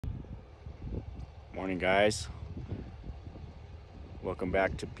Morning, guys. Welcome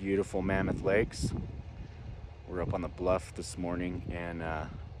back to beautiful Mammoth Lakes. We're up on the bluff this morning, and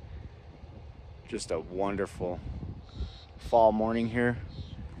just a wonderful fall morning here.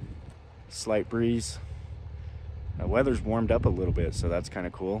 Slight breeze. The weather's warmed up a little bit, so that's kind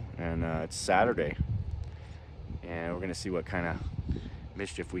of cool. And it's Saturday, and we're gonna see what kind of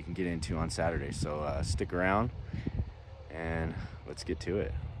mischief we can get into on Saturday. So stick around and let's get to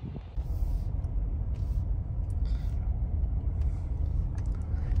it.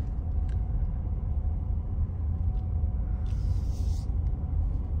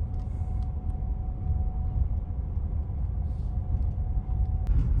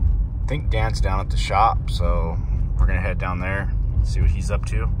 I think Dan's down at the shop, so we're gonna head down there, see what he's up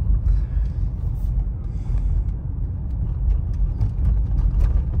to.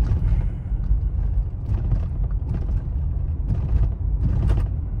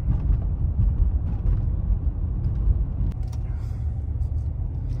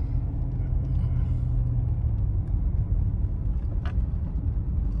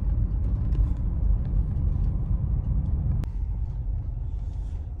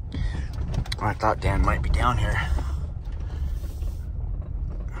 I thought Dan might be down here.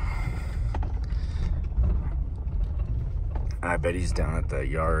 I bet he's down at the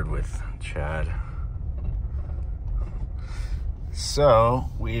yard with Chad. So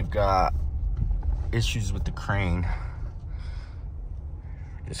we've got issues with the crane.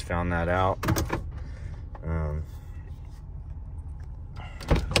 Just found that out.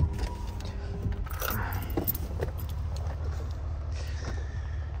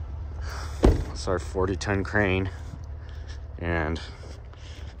 It's our 40-ton crane, and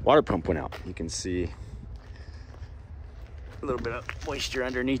water pump went out. You can see a little bit of moisture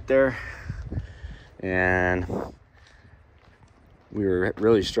underneath there, and we were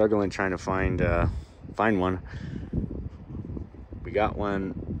really struggling trying to find one. We got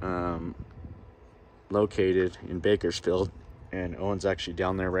one located in Bakersfield, and Owen's actually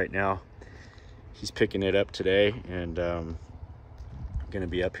down there right now. He's picking it up today, and going to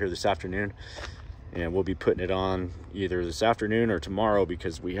be up here this afternoon, and we'll be putting it on either this afternoon or tomorrow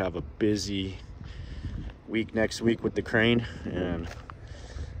because we have a busy week next week with the crane, and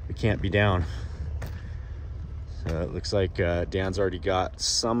we can't be down. So it looks like Dan's already got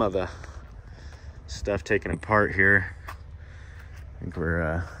some of the stuff taken apart here. I think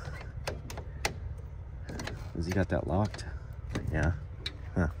we're has he got that locked? Yeah.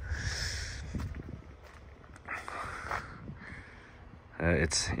 Huh.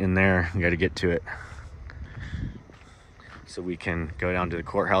 It's in there. We got to get to it so we can go down to the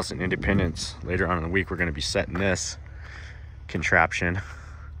courthouse in Independence. Later on in the week, we're going to be setting this contraption.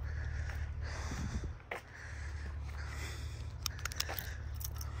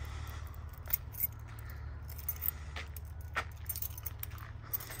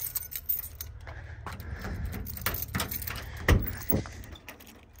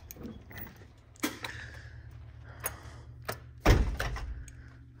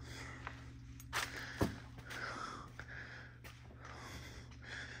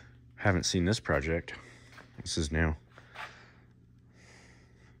 Haven't seen this project. This is new.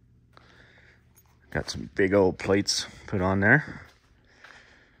 Got some big old plates put on there.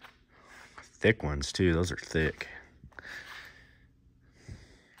 Thick ones too, those are thick.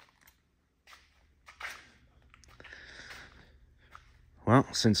 Well,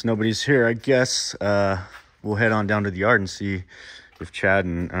 since nobody's here, I guess we'll head on down to the yard and see if Chad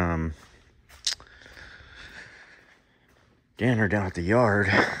and Dan are down at the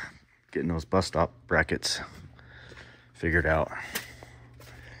yard getting those bus stop brackets figured out.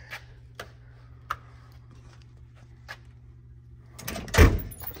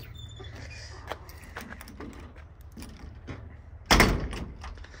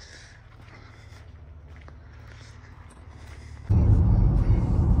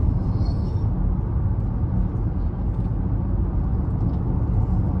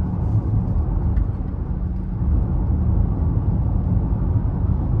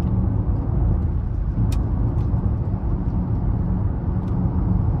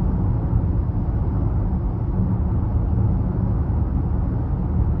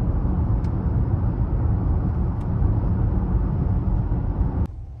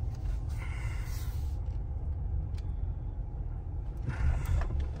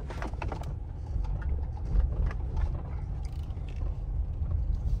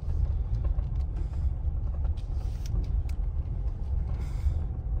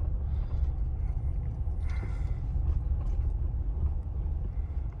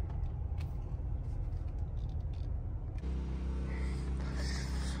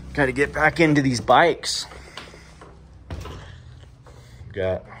 Got to get back into these bikes.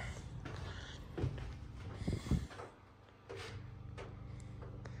 Got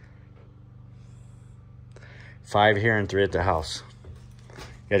five here and 3 at the house.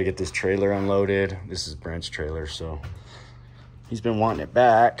 Got to get this trailer unloaded. This is Brent's trailer, so he's been wanting it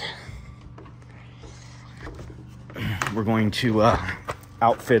back. We're going to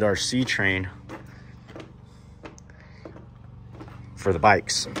outfit our C-Train for the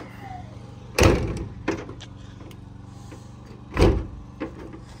bikes.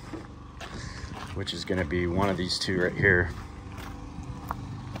 Which is gonna be one of these two right here.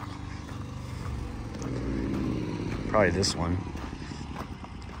 Probably this one.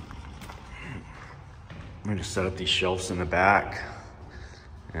 I'm gonna set up these shelves in the back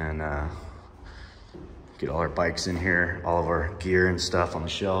and get all our bikes in here, all of our gear and stuff on the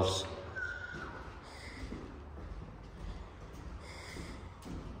shelves.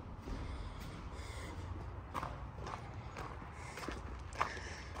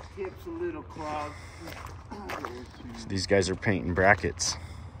 Hips a little clogged. So these guys are painting brackets.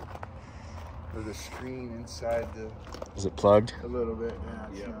 Or the screen inside the. Is it plugged? A little bit,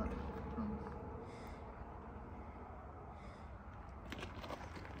 yeah.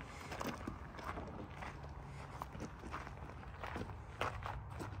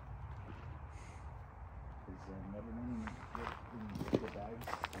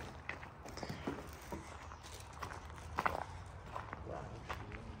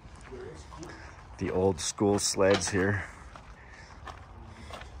 It's not. The old school sleds here.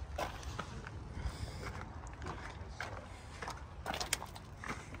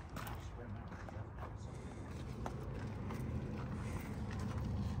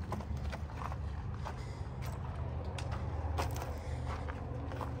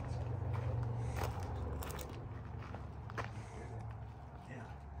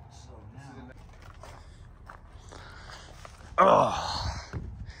 Oh,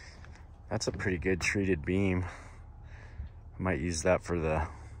 that's a pretty good treated beam. I might use that for the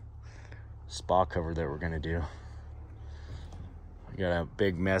spa cover that we're gonna do. We got a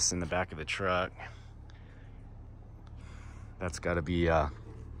big mess in the back of the truck. That's gotta be, I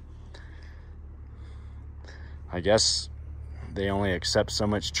guess they only accept so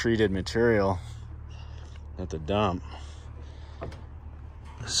much treated material at the dump.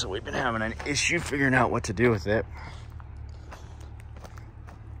 So we've been having an issue figuring out what to do with it.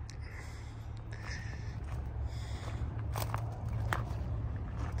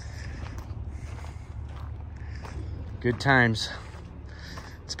 Good times.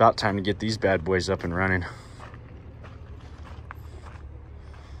 It's about time to get these bad boys up and running.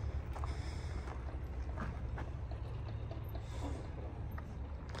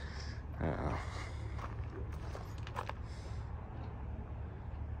 Uh-oh.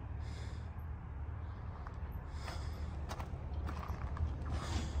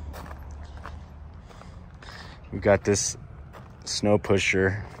 We got this snow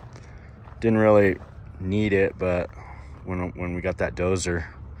pusher. Didn't really need it, but when we got that dozer,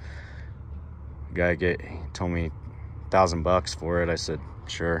 guy told me $1,000 for it. I said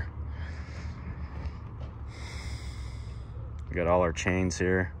sure. We got all our chains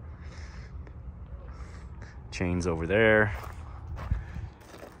here, chains over there.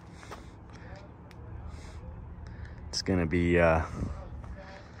 It's gonna be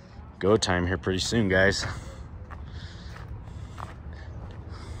go time here pretty soon, guys.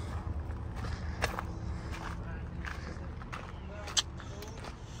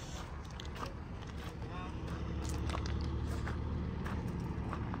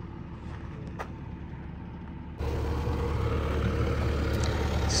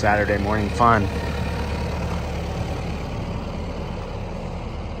 Saturday morning fun.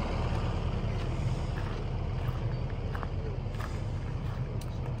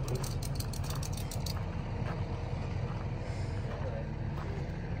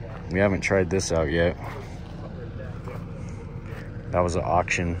 We haven't tried this out yet. That was an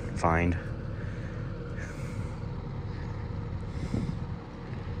auction find.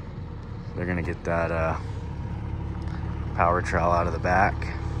 They're gonna get that power trowel out of the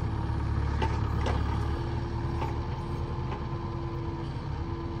back.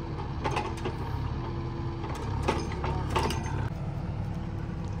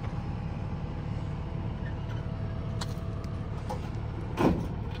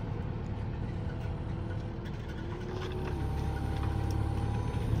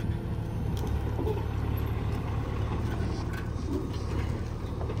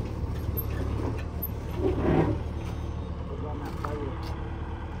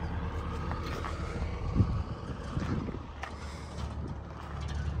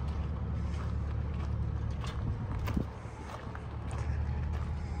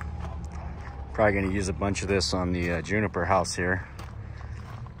 Probably gonna use a bunch of this on the juniper house here.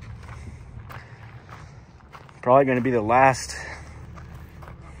 Probably gonna be the last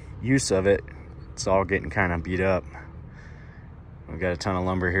use of it. It's all getting kind of beat up. We've got a ton of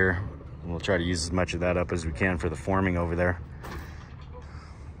lumber here. We'll try to use as much of that up as we can for the forming over there.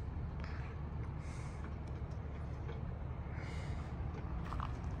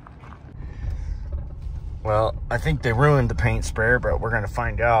 Well, I think they ruined the paint sprayer, but we're gonna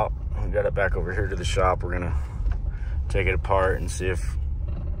find out. We got it back over here to the shop. We're gonna take it apart and see if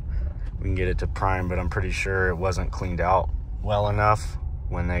we can get it to prime, but I'm pretty sure it wasn't cleaned out well enough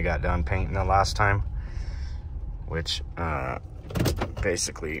when they got done painting the last time, which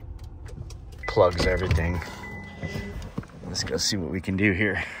basically plugs everything. Let's go see what we can do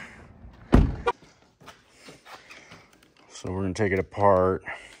here. So we're gonna take it apart,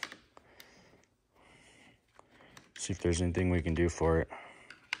 see if there's anything we can do for it.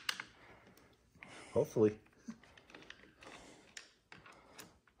 Hopefully.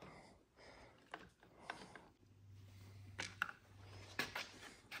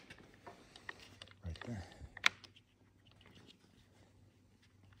 Right there.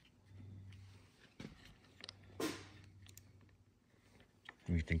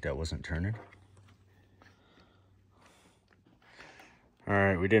 You think that wasn't turning? All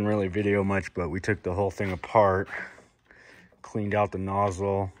right, we didn't really video much, but we took the whole thing apart, cleaned out the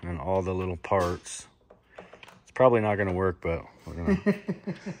nozzle and all the little parts. It's probably not gonna work, but we're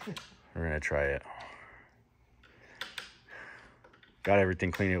gonna try it. Got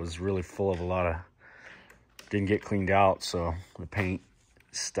everything clean. It was really full of a lot of, didn't get cleaned out, so the paint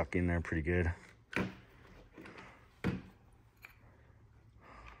stuck in there pretty good.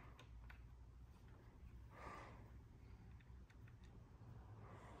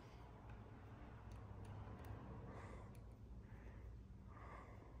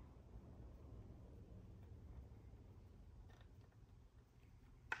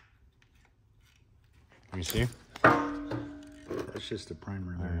 You see? That's just a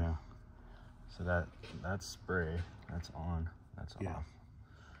primer there. Yeah. So that's spray. That's on. That's off.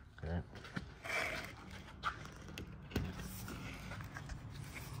 Okay.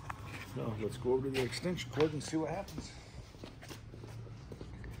 So let's go over to the extension cord and see what happens.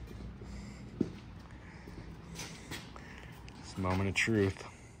 It's a moment of truth.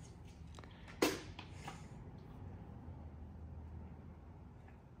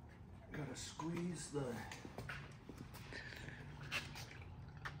 Gotta squeeze the...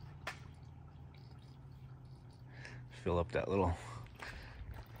 Fill up that little...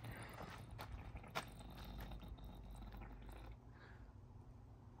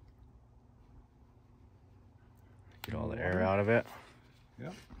 Get all the air out of it.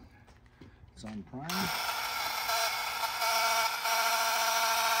 Yep. It's on prime.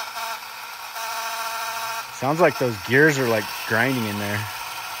 Sounds like those gears are like grinding in there.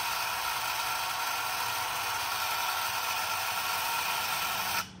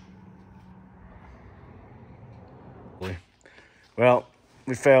 Well,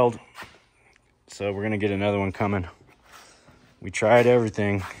 we failed, so we're gonna get another one coming. We tried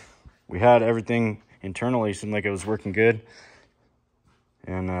everything. We had everything internally, seemed like it was working good,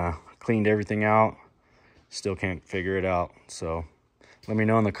 and cleaned everything out. Still can't figure it out. So let me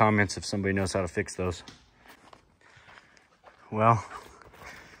know in the comments if somebody knows how to fix those. Well,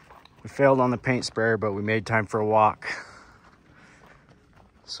 we failed on the paint sprayer, but we made time for a walk.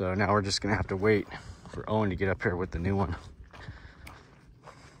 So now we're just gonna have to wait for Owen to get up here with the new one,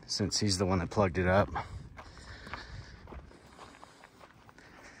 since he's the one that plugged it up.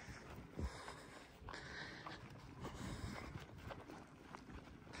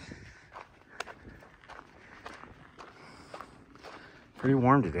 Pretty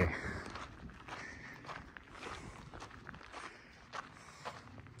warm today.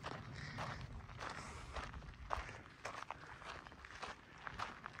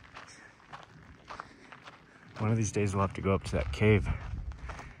 One of these days we'll have to go up to that cave.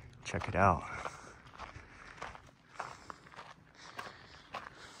 Check it out.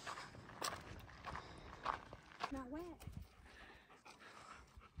 Not wet.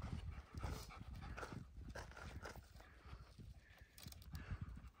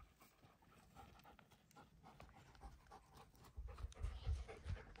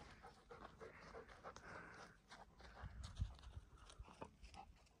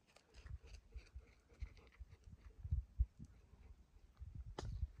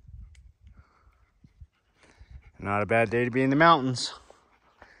 Not a bad day to be in the mountains.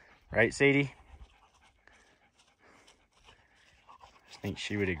 Right, Sadie? I think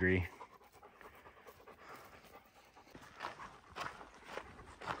she would agree.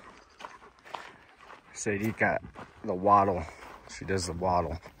 Sadie got the waddle. She does the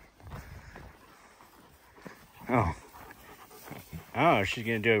waddle. Oh. Oh, she's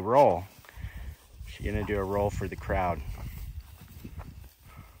gonna do a roll. She's gonna do a roll for the crowd.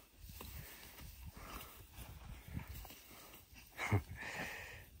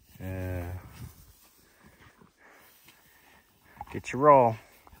 Get your roll.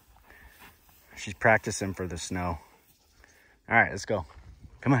 She's practicing for the snow. All right, let's go.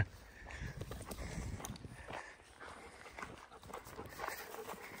 Come on.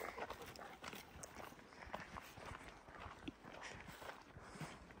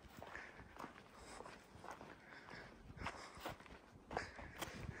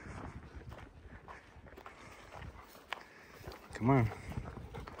 Come on.